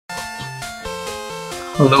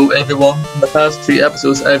Hello everyone. In the past 3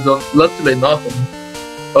 episodes I've done literally nothing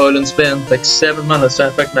other than spend like 7 minutes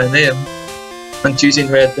trying to pick my name and choosing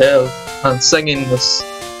Red Dev and singing this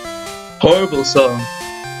horrible song.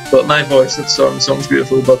 But my voice, that song's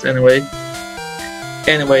beautiful, but anyway,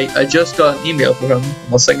 I just got an email from him.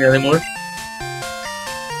 I'm not singing anymore.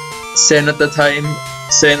 Saying at this time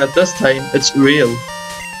it's real.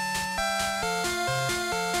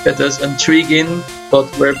 It is intriguing, but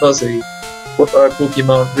we're busy with our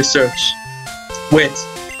Pokemon research. Wait,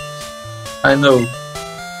 I know.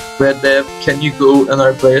 Red Dev, can you go in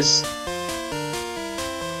our place?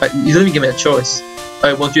 You didn't even give me a choice.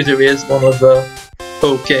 I want you to raise one of the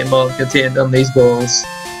Pokemon contained in these balls.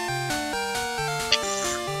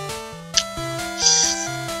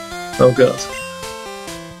 Oh god.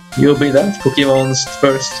 You'll be that Pokemon's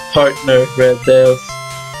first partner, Red Dev.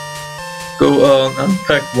 Go on and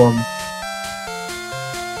pick one.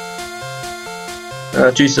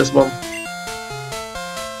 Choose this one.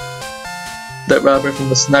 That rabbit from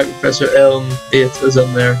the Snack Professor Elm 8 is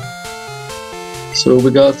in there. So we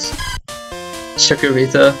got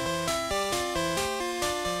Chikorita.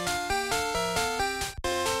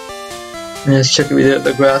 Yes, Chikorita,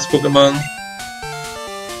 the grass Pokemon.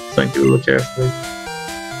 Think you look carefully.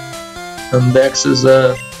 And next is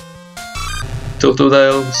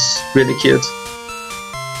Totodile. It's really cute.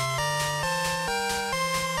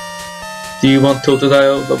 Do you want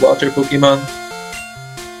Totodile, the water Pokemon?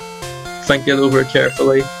 Think it over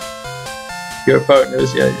carefully. Your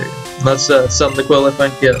partners, yeah. That's Cyndaquil, I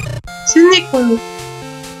think, yeah. Cyndaquil!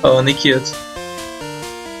 Oh, and he's cute.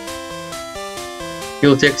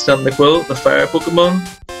 You'll take Cyndaquil, the fire Pokemon.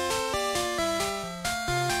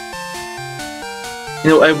 You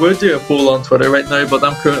know, I would do a poll on Twitter right now, but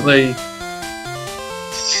I'm currently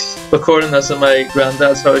recording this in my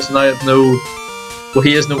granddad's house and I have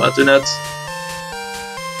he has no internet.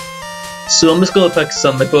 So I'm just gonna pick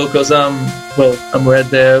Cyndaquil because I'm Red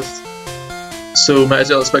Dev. So might as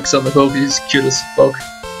well just pick Cyndaquil because he's cute as fuck.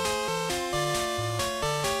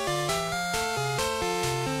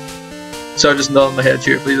 So I just nod my head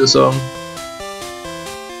cheerfully to the song.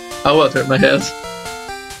 I will turn my head.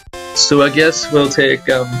 So I guess we'll take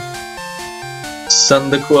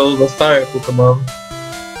Cyndaquil, the fire Pokemon.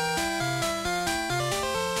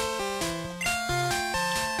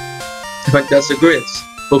 I think that's a great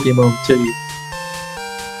Pokemon too.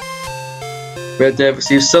 Red Dev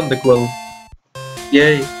receives Cyndaquil.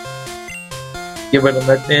 Yay! Give it a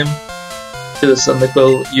nickname to the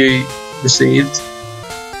Cyndaquil you received.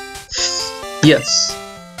 Yes.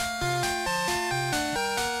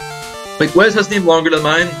 Like, why is his name longer than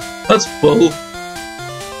mine? That's bull.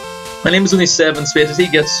 My name is only 7 spaces. He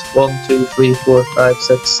gets 1, 2, 3, 4, 5,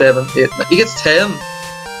 6, 7, 8, 9. He gets 10.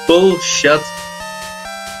 Bullshit.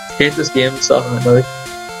 Hate this game. Stop it now.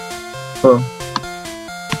 Oh.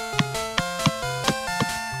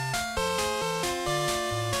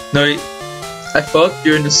 Now, I thought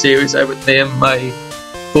during the series I would name my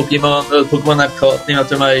Pokemon, the Pokemon I've caught, name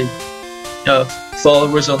after my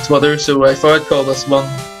followers on Twitter. So I thought I'd call this one.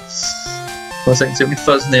 I was thinking, me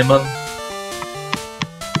fuzz name on.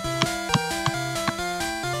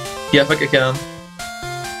 Yeah, I think I can.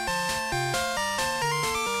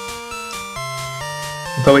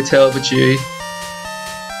 You can probably tell about you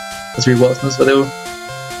as we watch this video.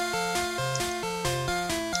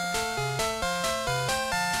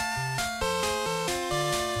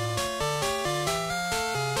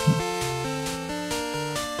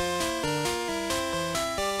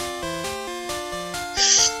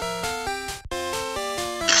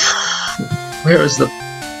 Where is the...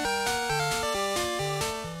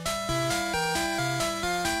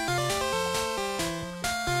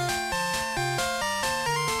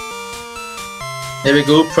 There we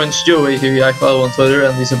go, Prince Joey, who I follow on Twitter,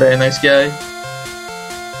 and he's a very nice guy.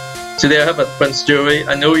 So there I have it, Prince Joey.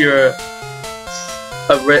 I know you're a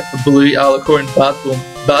blue alicorn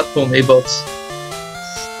bat pony, but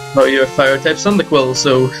no, you're a fire type Cyndaquil,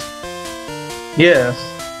 so yeah.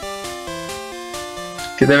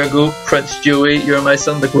 Okay, there we go, Prince Joey, you're my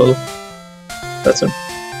Cyndaquil. That's him.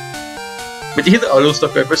 But you hear the auto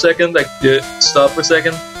stuck out for a second? Like, stop for a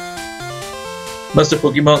second. Mr.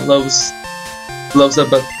 Pokemon loves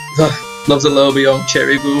a little beyond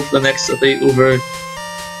Cherry Grove, the next city over.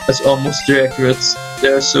 It's almost directorate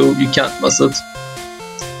there, so you can't miss it.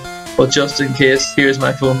 But just in case, here's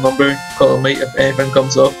my phone number. Call me if anything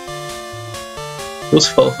comes up. Those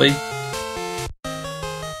filthy.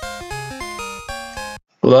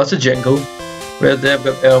 Well, that's a jingle. Red Dev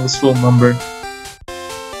got Elm's phone number.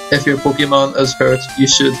 If your Pokemon is hurt, you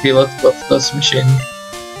should heal it with this machine.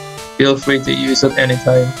 Feel free to use it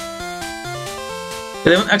anytime.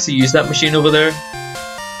 But I don't actually use that machine over there.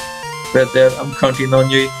 Red Dead, I'm counting on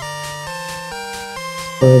you.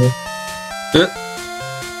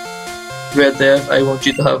 Red Dead, I want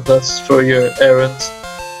you to have this for your errands.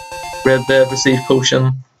 Red Dead, receive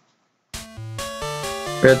potion.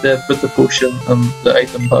 Red Dead, put the potion in the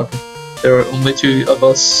item pocket. There are only 2 of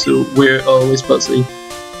us, so we're always busy.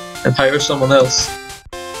 And hire someone else.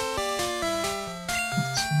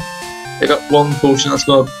 I got 1 potion that's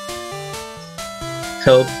gonna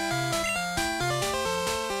help.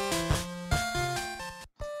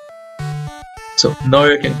 So now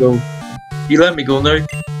I can go. You let me go now?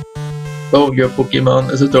 Oh, your Pokemon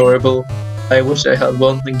is adorable. I wish I had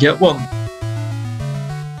one and get one.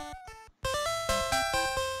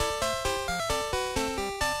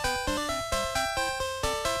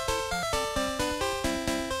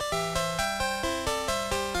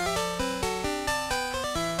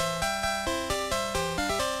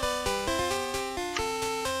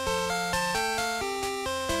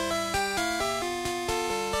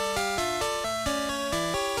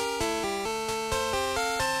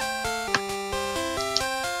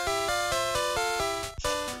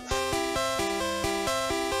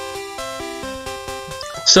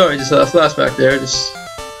 Sorry, just a flashback there.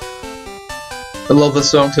 I love this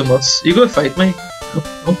song so much. You go fight me.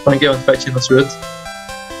 Oh, thank you, I'm fighting this route.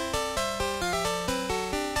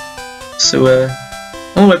 So,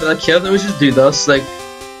 oh wait, but that kid, I would just do this, like,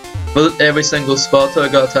 with every single spot till I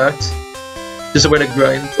got attacked. Just a way to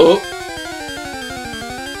grind. Oh!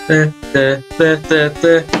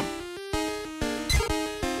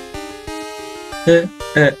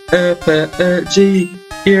 G.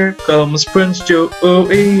 Here comes Prince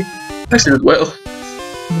Joey. Actually did well.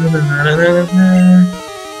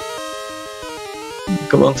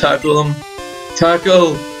 Come on, tackle him.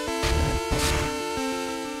 Tackle!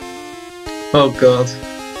 Oh god.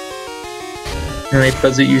 And I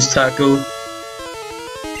busy use tackle.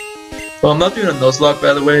 Well, I'm not doing a Nuzlocke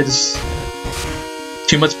by the way, just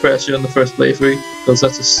too much pressure on the first playthrough, because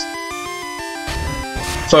that's just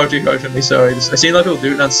far too hard for me, sorry. I've seen a lot of people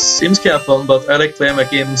do it and it seems kind of fun, but I like playing my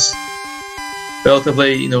games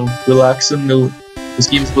relatively, you know, relaxing. You know, this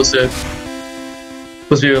game's supposed to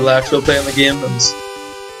be relaxed while playing the game, and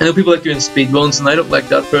I know people like doing speedruns, and I don't like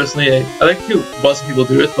that personally. I like watching people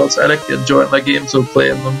do it, but I like enjoying my games, so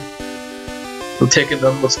playing them, so taking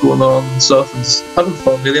them, what's going on and stuff, and just having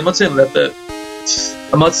fun really. I'm not saying that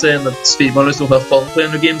speedrunners don't have fun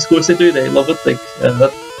playing their games, of course they do, they love it, like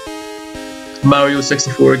that Mario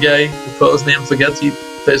 64 guy, I forgot his name, forget, he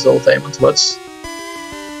plays all the time on Twitch.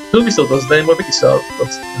 Nobody still does it anymore, but he stopped.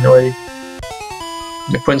 But anyway,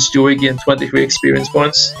 Prince Joey gained 23 experience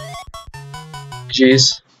points.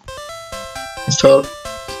 Jeez. It's tough.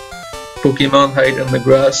 Pokemon hide in the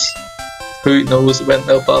grass. Who knows when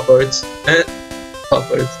they'll pop out.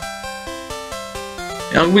 Pop out.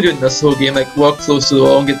 Yeah, I'm going to be doing this whole game, like walk close to the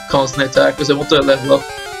wall and get constant attack, because I want to level up.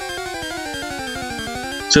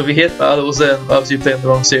 So if you hate battles, then obviously you're playing the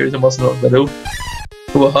wrong series and wasn't the wrong video.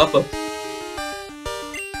 Go hop up.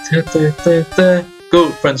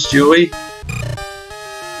 Go, Prince Joey.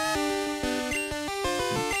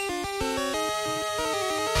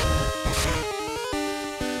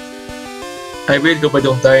 I really hope I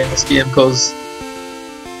don't die in this game, because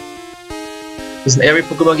in every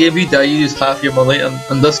Pokemon game, if you die, you lose half your money, and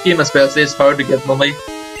in this game especially, it's hard to get money.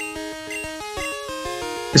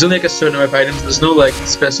 There's only like a certain amount of items, there's no like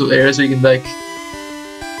special areas where you can like,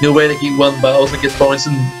 no way like you win battles and get points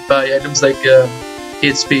and buy items like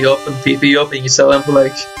HP up and PP up, and you sell them for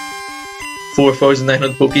like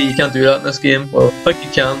 4,900 Poke. You can't do that in this game. Well, I think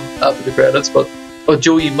you can after the credits, but oh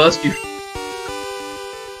Joe, you must. You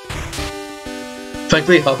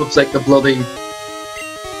frankly, Hop-Up's like a bloody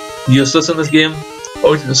useless in this game.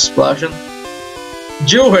 Oh, he's just splashing.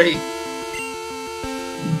 Joey!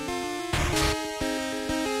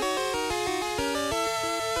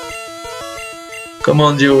 Come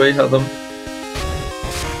on, Joey, have them.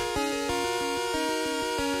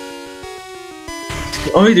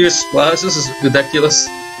 All you do is splash, this is ridiculous.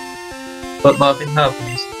 But nothing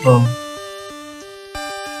happens. Oh.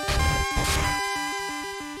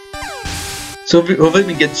 So hopefully we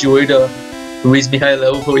can get Joey to reach me high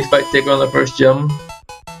level before we fight take on the first gym.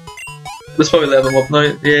 Let's probably level him up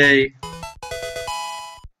now, yay!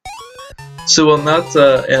 So on that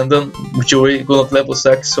ending, Joey going up to level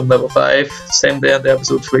 6 from level 5, same to end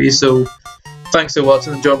episode 3, so thanks for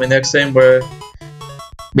watching and join me next time where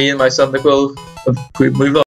me and my son Nick will move on.